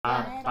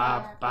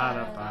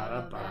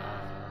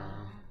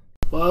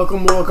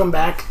Welcome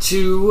back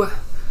to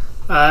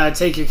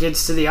Take Your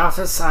Kids to the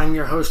Office. I'm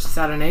your host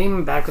without a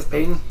name, back with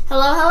Peyton.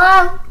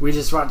 Hello. We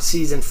just watched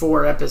Season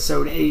 4,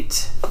 Episode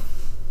 8,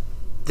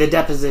 The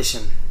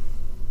Deposition.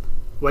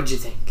 What'd you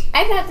think?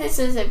 I thought this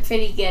was a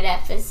pretty good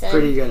episode.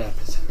 Pretty good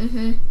episode.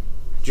 Mm-hmm.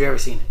 Did you ever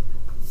seen it?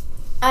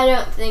 I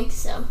don't think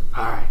so.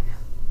 Alright.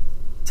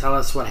 Tell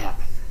us what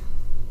happened.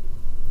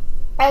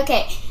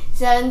 Okay,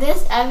 so in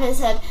this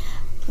episode,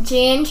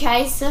 Jan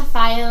tries to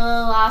file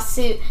a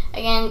lawsuit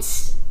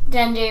against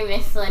Dunder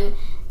Mifflin,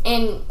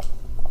 and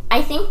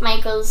I think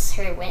Michael's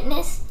her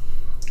witness.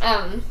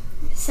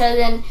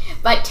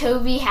 But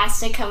Toby has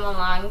to come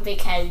along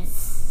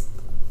because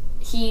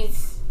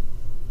he's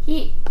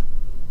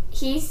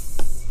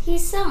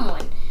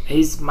someone.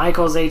 He's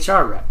Michael's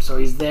HR rep, so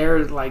he's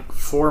there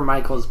for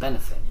Michael's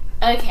benefit.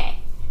 Okay.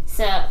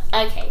 So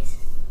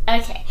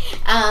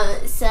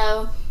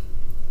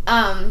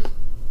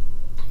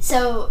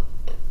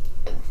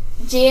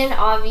Jan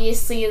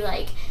obviously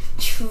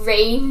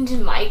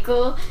trained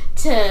Michael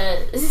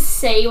to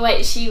say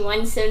what she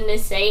wants him to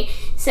say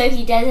so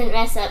he doesn't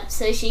mess up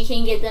so she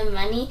can get the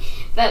money.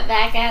 But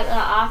back at the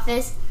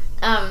office,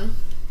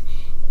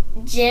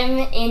 Jim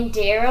and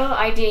Daryl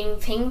are doing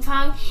ping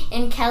pong,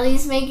 and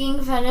Kelly's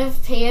making fun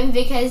of Pam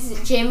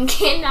because Jim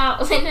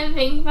cannot win a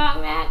ping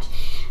pong match.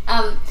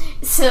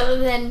 So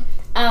then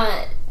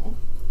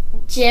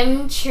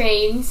Jim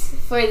trains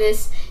for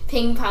this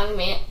ping pong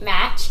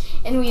match,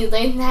 and we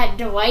learned that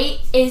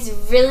Dwight is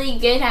really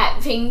good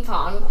at ping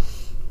pong.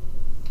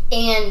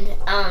 And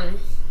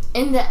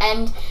in the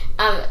end,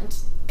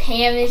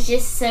 Pam is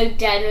just so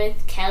done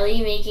with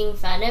Kelly making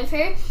fun of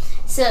her.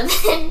 So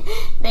then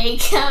they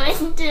come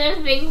into the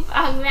ping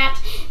pong match,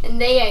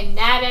 and they are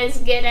not as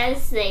good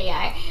as they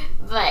are,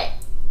 but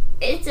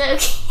it's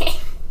okay.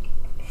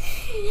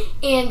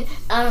 And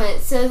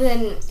so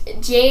then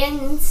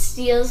Jan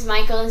steals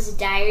Michael's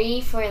diary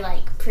for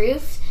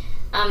proof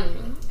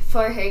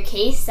for her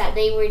case that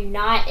they were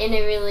not in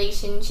a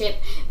relationship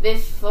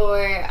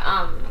before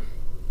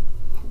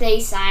they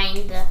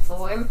signed the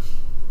form.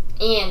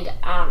 And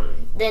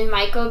then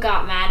Michael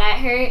got mad at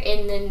her,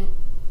 and then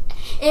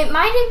it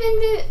might have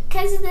been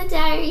because of the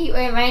diary, or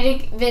it might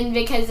have been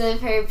because of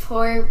her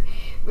poor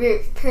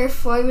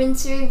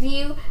performance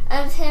review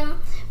of him,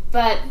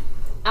 but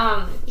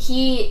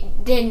he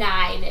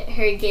denied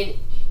her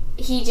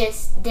he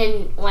just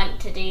didn't want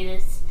to do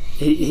this.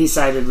 He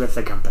sided with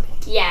the company.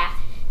 Yeah,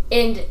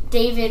 and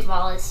David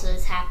Wallace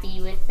was happy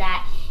with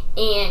that,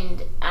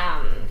 and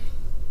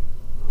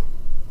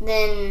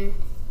then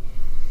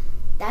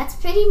that's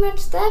pretty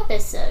much the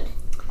episode.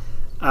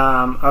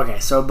 Okay,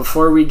 so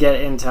before we get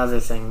into other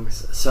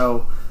things,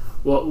 so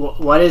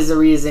what is the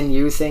reason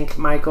you think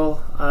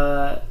Michael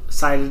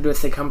sided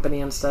with the company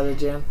instead of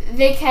Jan?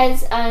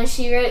 Because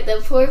she wrote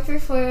the poor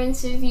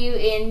performance review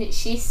and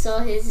she stole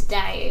his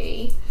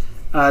diary.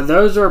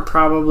 Those were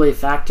probably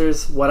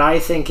factors. What I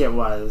think it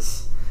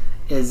was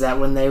is that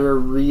when they were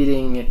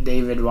reading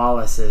David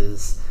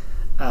Wallace's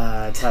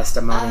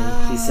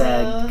testimony, he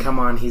said, come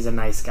on, he's a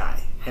nice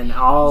guy. And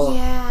all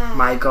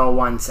Michael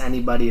wants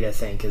anybody to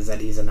think is that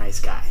he's a nice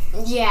guy.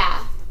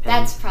 Yeah,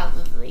 that's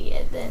probably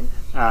it then.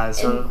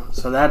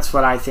 So that's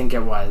what I think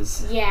it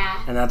was.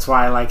 Yeah. And that's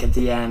why, at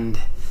the end,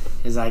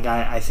 is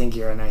I think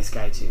you're a nice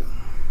guy too.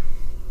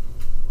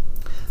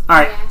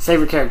 Alright,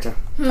 favorite character?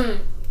 In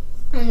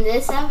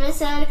this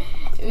episode,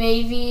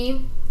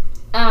 maybe,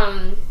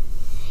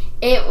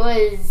 it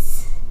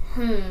was,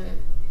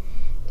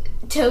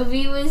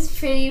 Toby was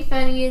pretty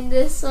funny in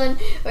this one,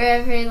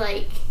 wherever,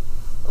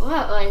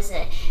 what was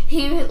it?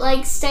 He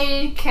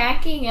started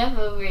cracking up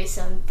over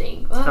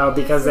something.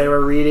 Because they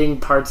were reading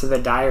parts of the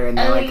diary and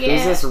they're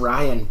who's this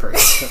Ryan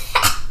person?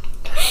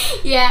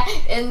 Yeah,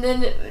 and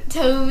then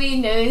Toby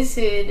knows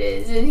who it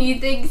is and he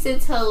thinks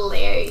it's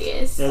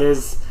hilarious. It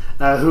is.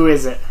 Who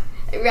is it?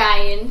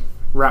 Ryan.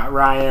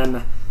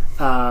 Ryan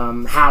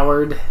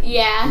Howard.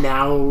 Yeah.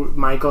 Now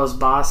Michael's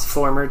boss,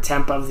 former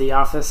temp of the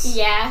office.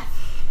 Yeah.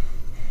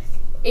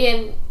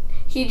 And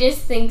he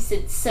just thinks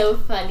it's so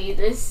funny,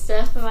 this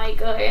stuff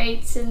Michael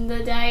writes in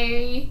the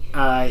diary.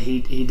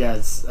 He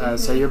does.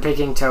 So you're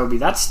picking Toby.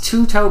 That's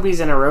 2 Tobys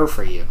in a row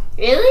for you.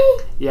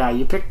 Really? Yeah,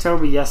 you picked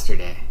Toby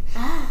yesterday.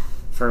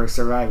 For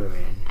Survivor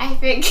Man. I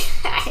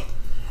forgot.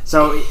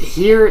 So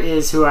here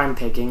is who I'm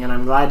picking, and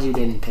I'm glad you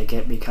didn't pick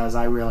it because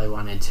I really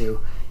wanted to.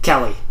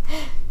 Kelly.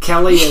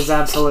 Kelly is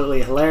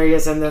absolutely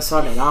hilarious in this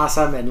one and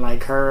awesome, and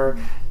her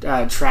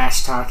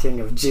trash talking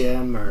of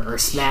Jim or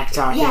smack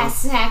talking. Yeah,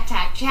 smack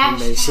talk, trash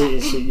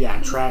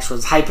talk. Trash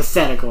was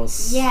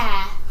hypotheticals.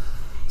 Yeah.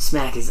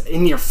 Smack is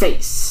in your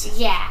face.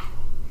 Yeah.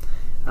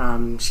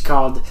 She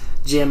called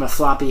Jim a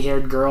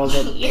floppy-haired girl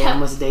that Pam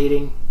was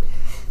dating.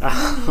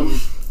 All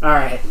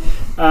right.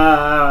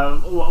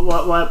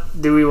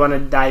 What do we want to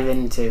dive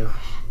into?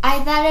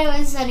 I thought it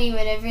was funny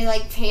whenever,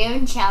 like,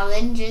 Pam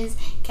challenges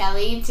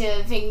Kelly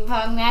to a ping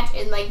pong match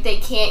and, like, they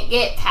can't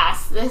get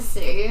past the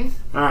serve.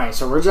 All right,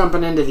 so we're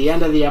jumping into the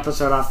end of the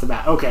episode off the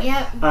bat. Okay.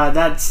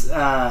 Yep. So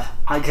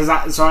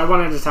I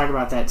wanted to talk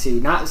about that too.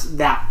 Not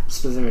that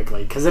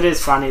specifically, because it is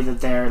funny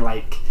that they're,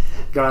 like,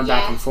 going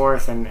back and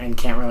forth and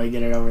can't really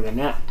get it over the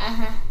net.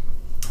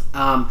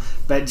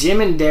 But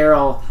Jim and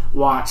Daryl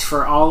watch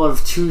for all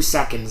of 2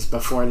 seconds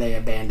before they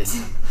abandon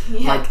him.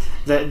 Like,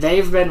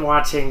 they've been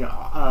watching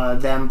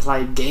them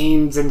play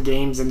games and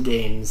games and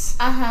games,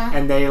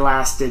 and they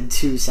lasted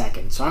 2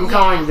 seconds. So I'm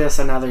calling this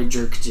another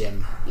jerk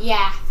Jim.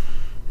 Yeah.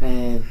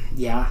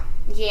 Yeah?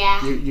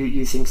 Yeah.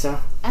 You think so?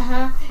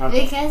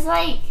 Okay. Because,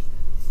 like,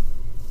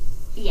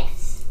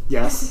 yes.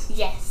 Yes?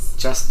 Yes.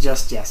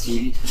 Just yes.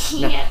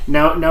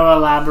 No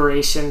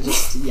elaboration,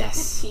 just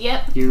yes.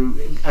 Yep. You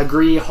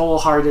agree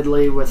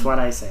wholeheartedly with what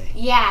I say.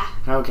 Yeah.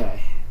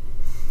 Okay.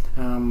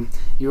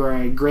 You are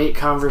a great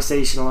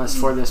conversationalist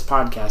for this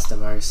podcast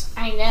of ours.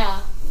 I know.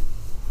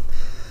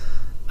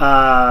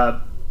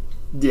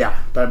 Yeah,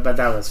 but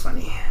that was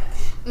funny.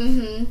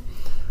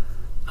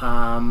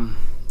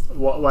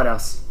 What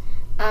else?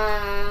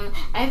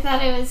 I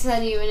thought it was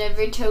funny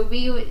whenever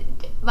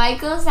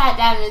Michael sat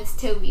down with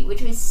Toby,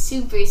 which was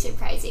super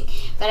surprising.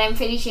 But I'm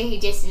pretty sure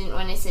he just didn't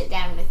want to sit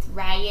down with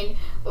Ryan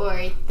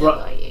or the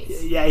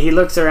lawyers. Yeah, he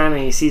looks around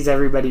and he sees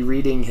everybody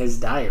reading his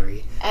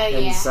diary.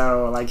 And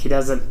so, like, he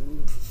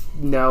doesn't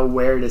know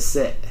where to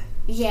sit.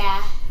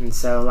 Yeah. And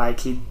so,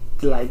 like, he,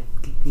 like,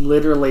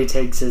 literally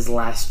takes his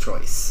last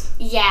choice.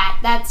 Yeah,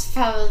 that's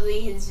probably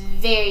his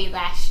very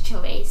last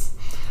choice.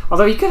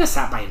 Although he could have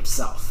sat by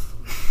himself.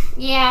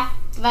 Yeah,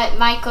 but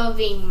Michael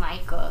being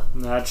Michael.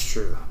 That's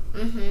true.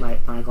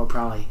 Michael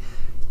probably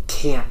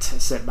can't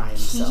sit by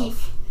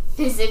himself.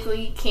 He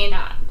physically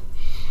cannot.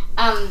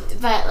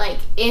 But, like,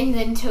 and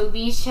then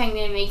Toby's trying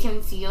to make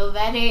him feel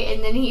better,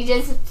 and then he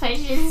just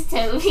pushes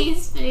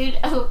Toby's food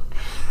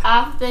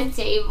off the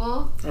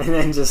table. And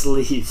then just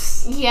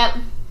leaves. Yep.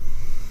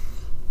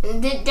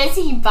 Does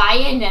he buy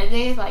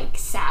another, like,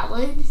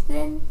 salad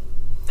then?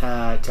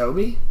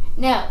 Toby?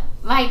 No,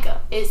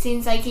 Michael. It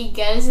seems like he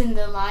goes in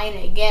the line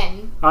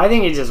again. I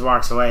think he just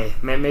walks away.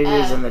 Maybe he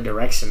was in the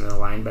direction of the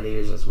line, but he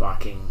was just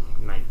walking,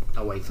 like,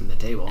 away from the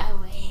table.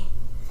 Away.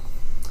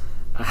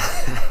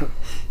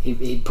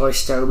 He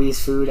pushed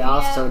Toby's food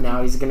off, so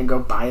now he's going to go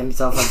buy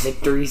himself a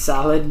victory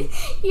salad.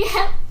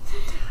 Yeah.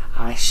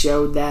 I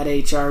showed that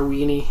HR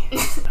weenie.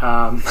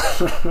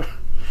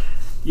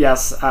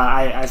 Yes,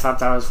 I thought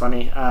that was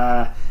funny.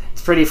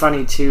 It's pretty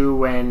funny, too,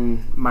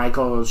 when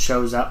Michael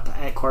shows up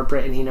at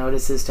corporate and he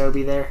notices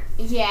Toby there.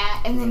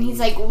 Yeah, and then he's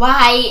like,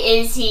 why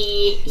is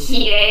he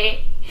here?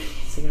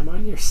 He's like, I'm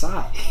on your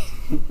side.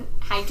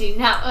 I do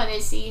not want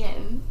to see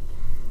him.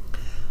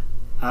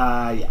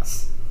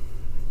 Yes.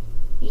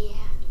 Yeah.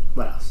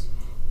 What else?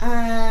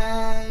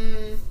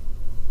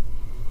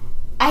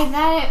 I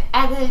thought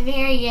at the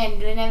very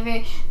end,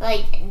 whenever,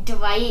 like,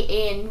 Dwight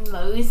and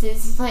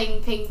Moses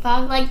playing ping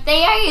pong, like,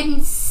 they are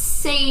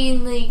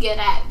insanely good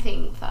at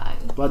ping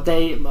pong. What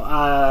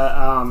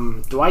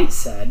Dwight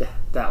said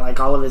that, like,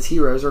 all of his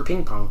heroes were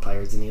ping pong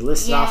players, and he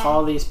listed off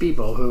all these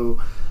people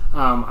who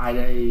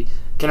I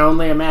can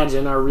only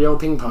imagine are real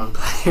ping pong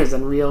players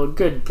and real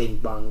good ping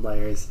pong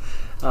players.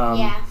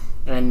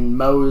 And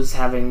Mose,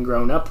 having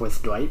grown up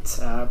with Dwight,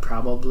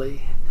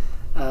 probably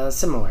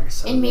similar.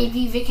 So and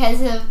maybe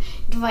because of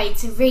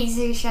Dwight's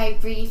razor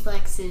sharp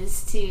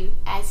reflexes too,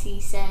 as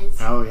he says.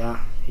 Oh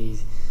yeah,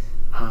 he's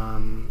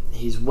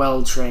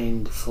well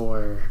trained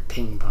for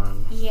ping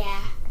pong.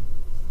 Yeah.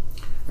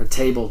 Or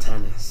table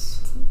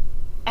tennis.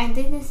 Aren't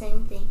they the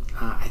same thing?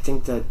 I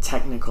think the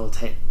technical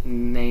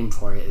name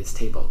for it is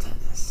table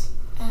tennis.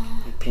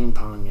 Ping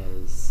pong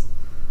is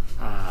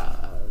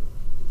I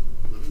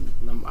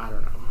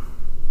don't know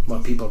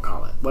what people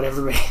call it. What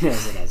everybody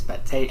knows it as,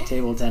 but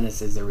table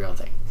tennis is the real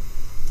thing.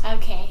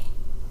 Okay.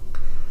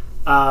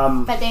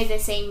 But they're the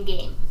same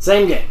game.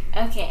 Same game.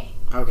 Okay.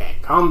 Okay,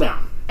 calm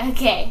down.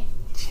 Okay.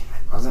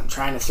 I wasn't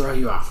trying to throw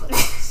you off with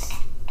this.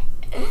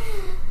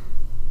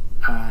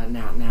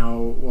 Now,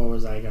 what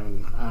was I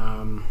going?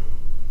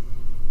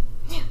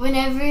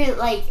 Whenever,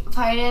 like,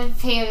 part of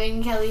Pam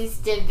and Kelly's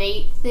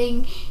debate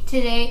thing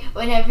today,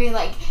 whenever,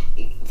 like,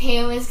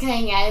 Pam was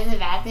coming out of the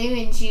bathroom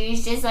and she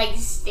was just, like,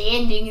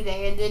 standing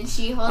there, and then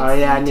she holds the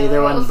door.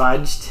 Neither one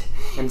budged.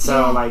 And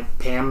so, like,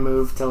 Pam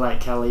moved to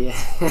let Kelly in.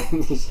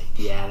 And he's like,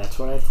 yeah, that's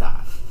what I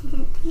thought.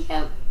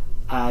 Yep.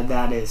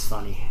 That is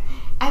funny.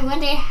 I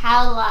wonder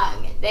how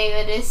long they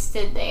would have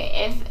stood there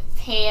if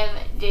Pam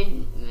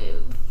didn't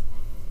move.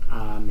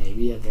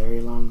 Maybe a very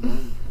long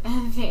time. A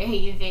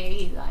very,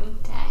 very long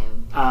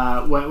time.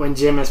 When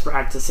Jim is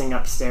practicing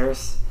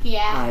upstairs.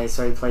 Yeah.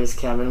 So he plays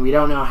Kevin. We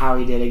don't know how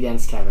he did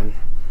against Kevin.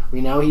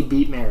 We know he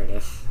beat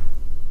Meredith.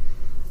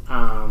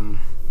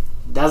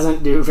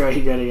 Doesn't do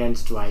very good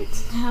against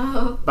Dwight.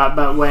 No.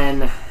 But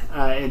when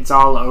it's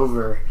all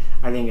over,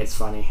 I think it's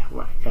funny.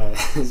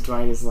 Because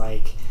Dwight is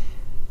like,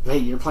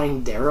 wait, you're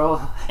playing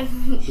Daryl?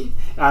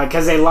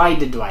 Because they lied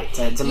to Dwight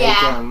to make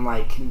him,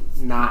 like,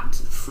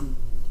 not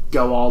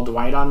go all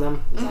Dwight on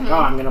them. He's like,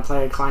 I'm going to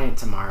play a client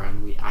tomorrow,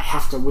 and I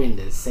have to win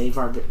to save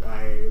our...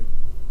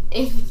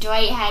 If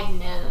Dwight had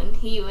known,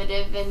 he would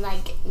have been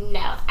like,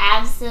 no,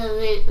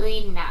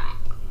 absolutely not.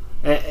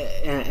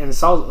 And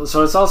so it's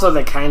also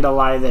the kind of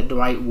lie that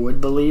Dwight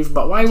would believe,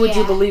 but why would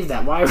you believe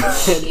that? Why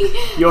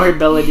would your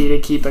ability to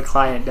keep a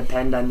client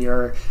depend on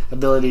your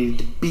ability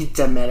to beat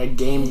them at a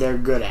game they're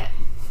good at?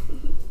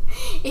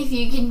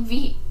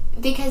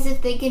 Because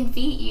if they can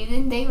beat you,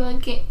 then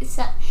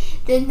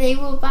they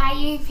will buy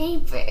your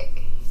paper.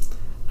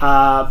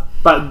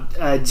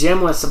 But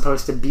Jim was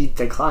supposed to beat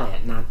the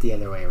client, not the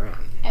other way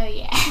around. Oh,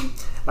 yeah.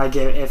 Like,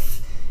 if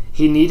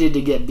he needed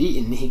to get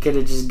beaten, he could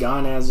have just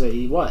gone as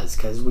he was,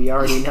 because we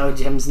already know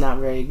Jim's not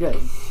very good.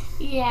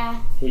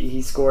 Yeah.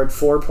 He scored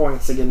 4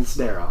 points against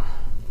Daryl.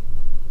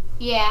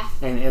 Yeah.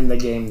 And in the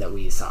game that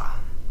we saw.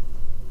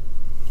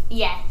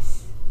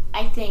 Yes.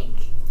 I think.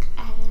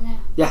 I don't know.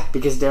 Yeah,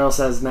 because Daryl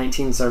says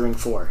 19 serving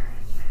 4.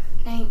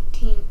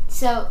 19.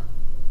 So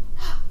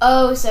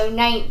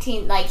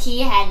 19. Like,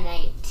 he had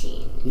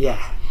 19.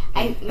 Yeah.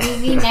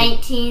 Maybe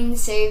 19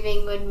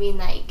 serving would mean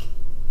like,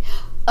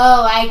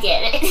 oh, I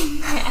get it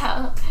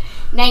now.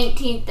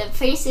 19, the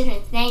person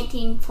with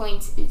 19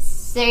 points is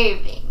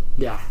serving.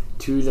 Yeah,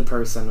 to the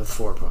person with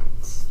 4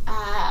 points.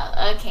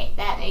 Okay,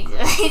 that makes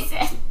really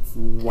sense.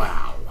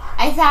 Wow.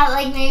 I thought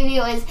like maybe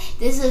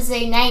this was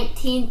their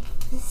 19th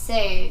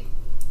serve.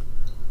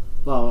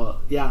 Well,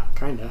 yeah,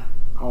 kinda.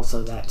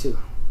 Also that too.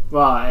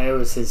 Well, it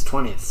was his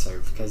 20th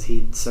serve because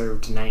he'd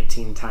served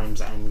 19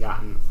 times and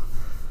gotten...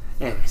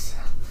 Anyways.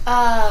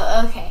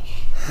 Oh, okay.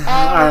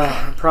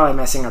 Probably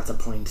messing up the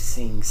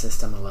pointing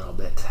system a little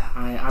bit.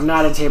 I'm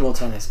not a table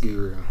tennis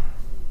guru.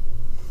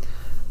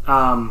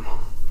 Now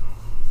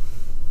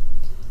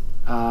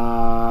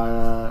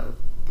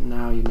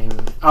you made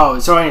me... Oh,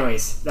 so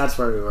anyways, that's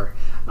where we were.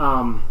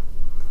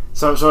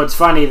 So it's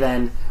funny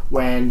then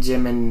when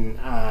Jim and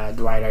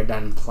Dwight are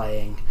done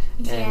playing,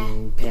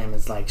 and Pam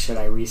is like, should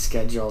I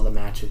reschedule the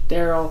match with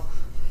Daryl?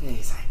 And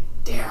he's like,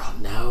 Daryl,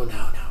 no,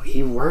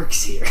 he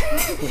works here.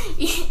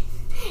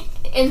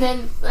 And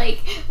then, like,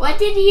 what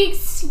did he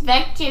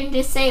expect him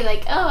to say?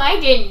 Like, oh, I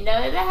didn't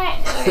know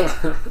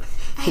that. Or,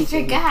 I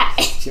forgot.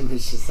 Jim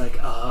is just like,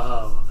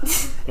 oh.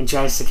 And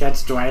tries to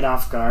catch Dwight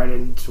off guard,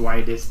 and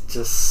Dwight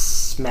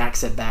just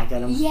smacks it back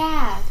at him.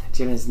 Yeah.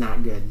 Jim is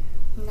not good.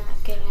 Not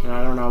good at all. And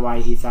I don't know why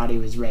he thought he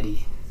was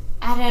ready.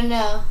 I don't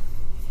know.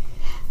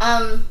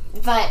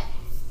 But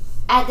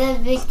at the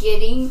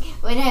beginning,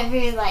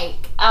 whenever,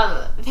 like,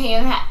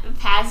 Pam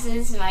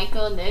passes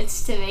Michael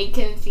notes to make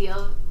him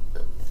feel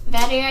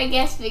better, I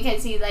guess,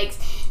 because he likes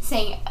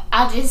saying,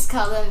 I'll just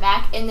call them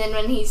back. And then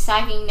when he's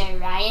talking to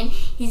Ryan,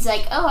 he's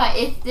like,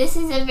 this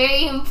is a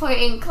very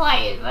important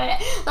client.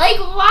 But, like,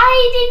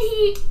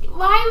 why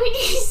would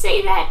you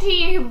say that to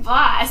your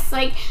boss?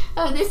 Like,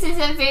 oh, this is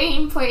a very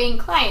important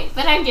client,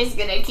 but I'm just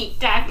gonna keep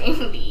talking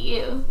to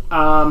you.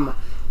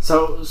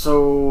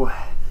 So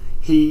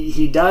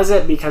he does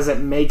it because it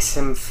makes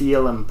him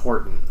feel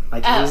important.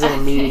 Like, he's in a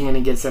meeting and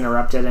he gets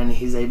interrupted and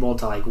he's able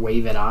to, like,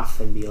 wave it off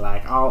and be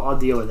like, I'll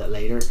deal with it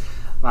later.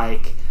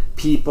 Like,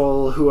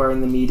 people who are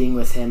in the meeting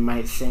with him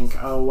might think,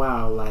 oh,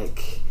 wow,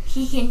 like...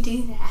 He can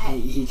do that.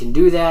 He can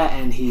do that,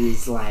 and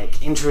he's,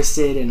 like,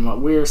 interested in what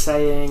we're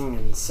saying,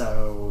 and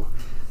so,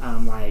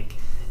 like,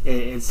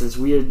 it's this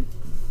weird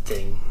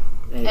thing.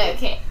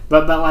 Okay.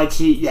 But like,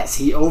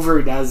 he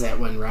overdoes it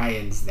when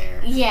Ryan's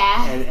there.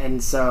 Yeah.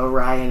 And so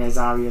Ryan is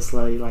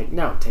obviously like,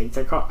 no, take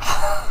the call.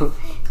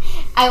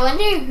 I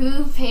wonder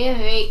who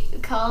Pam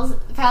calls,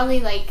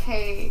 probably like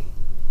her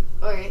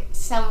or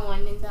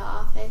someone in the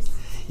office.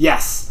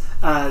 Yes.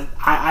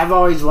 I've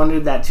always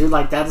wondered that too.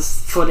 Like,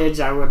 that's footage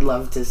I would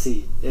love to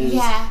see.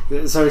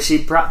 So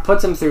she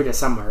puts him through to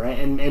somewhere, right?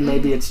 And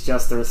maybe it's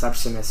just the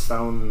receptionist's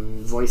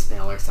phone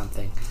voicemail or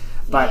something.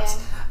 But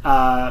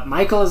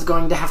Michael is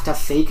going to have to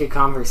fake a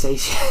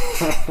conversation.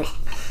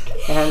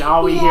 And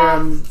all we hear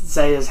him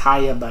say is,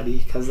 hiya, buddy,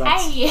 because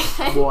that's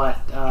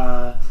what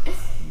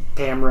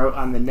Pam wrote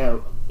on the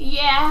note.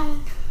 Yeah.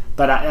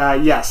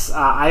 But yes,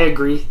 I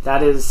agree.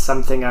 That is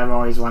something I've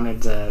always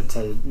wanted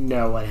to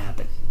know what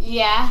happened.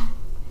 Yeah.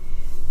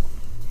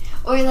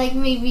 Or like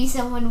maybe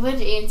someone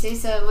would answer,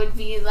 so it would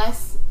be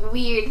less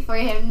weird for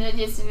him to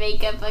just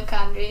make up a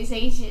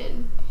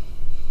conversation.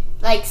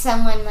 Like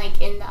someone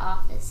like in the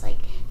office, like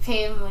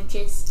Pam would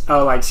just...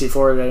 Oh, like she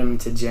forwarded him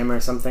to Jim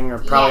or something? Or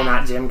probably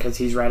not Jim because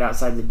he's right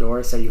outside the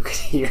door, so you could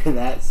hear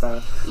that.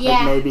 So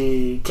like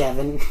maybe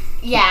Kevin.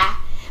 Yeah.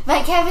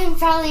 But Kevin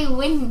probably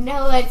wouldn't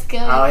know what's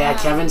going on. Oh, yeah,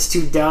 Kevin's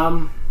too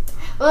dumb.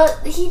 Well,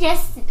 he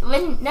just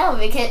wouldn't know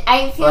because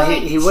I feel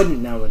like... he wouldn't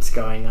know what's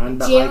going on,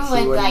 but Jim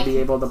like he wouldn't be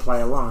able to play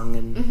along.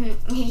 And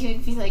he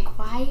would be like,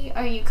 why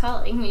are you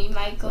calling me,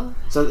 Michael?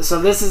 So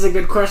this is a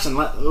good question.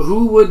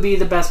 Who would be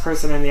the best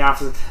person in the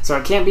office? So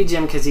it can't be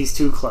Jim because he's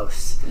too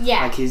close.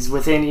 Yeah. Like he's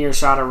within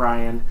earshot of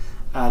Ryan.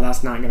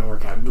 That's not going to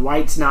work out.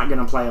 Dwight's not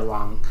going to play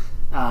along.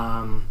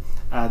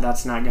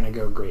 That's not going to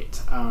go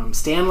great.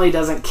 Stanley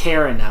doesn't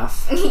care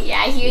enough.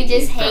 Yeah, he would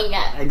just hang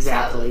up.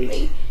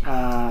 Exactly.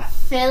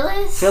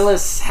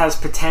 Phyllis has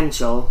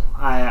potential,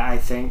 I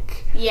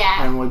think.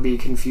 Yeah. And would be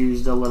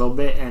confused a little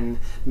bit. And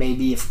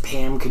maybe if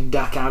Pam could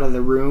duck out of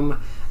the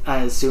room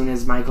as soon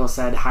as Michael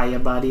said, hiya,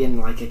 buddy, and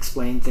like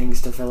explain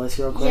things to Phyllis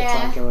real quick,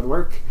 like it would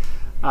work.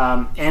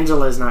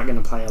 Angela's not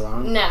going to play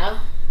along. No.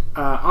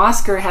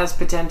 Oscar has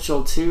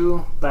potential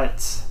too,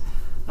 but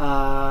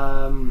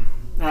and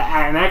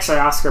actually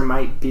Oscar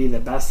might be the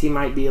best. He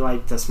might be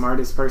like the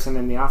smartest person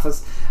in the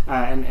office,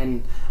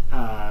 and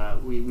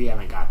we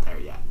haven't got there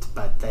yet,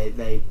 but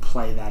they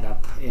play that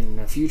up in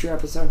a future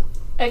episode.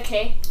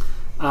 Okay.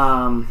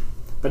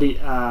 But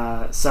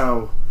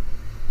so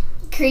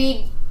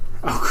Creed.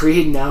 Oh,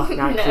 Creed, no,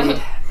 not No.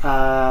 Creed.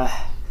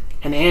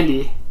 And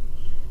Andy,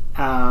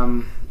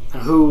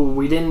 who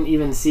we didn't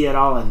even see at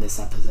all in this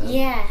episode.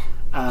 Yeah.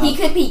 He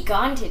could be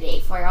gone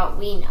today for all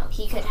we know.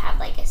 He could have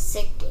like a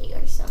sick day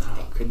or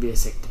something. Could be a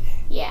sick day.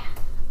 Yeah.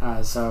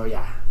 So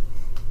yeah.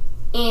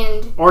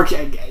 And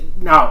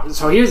no.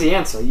 So here's the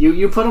answer.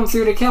 You put him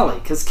through to Kelly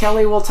because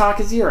Kelly will talk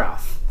his ear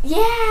off.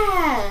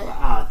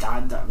 yeah.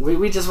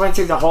 We just went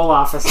through the whole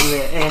office and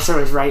the answer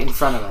was right in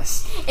front of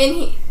us.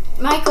 And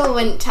Michael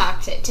wouldn't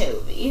talk to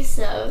Toby,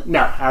 so. No,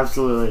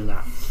 absolutely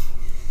not.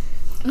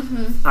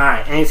 Mhm. All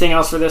right. Anything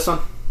else for this one?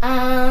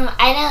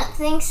 I don't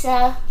think so.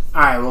 All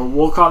right. Well,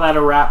 we'll call that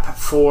a wrap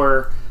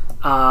for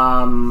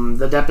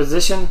the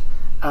deposition.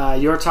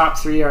 Your top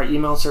 3 are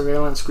email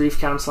surveillance, grief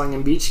counseling,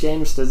 and beach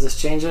games. Does this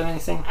change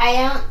anything? I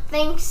don't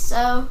think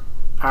so.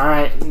 All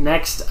right.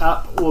 Next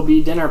up will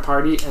be dinner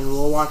party, and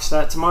we'll watch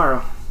that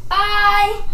tomorrow. Bye!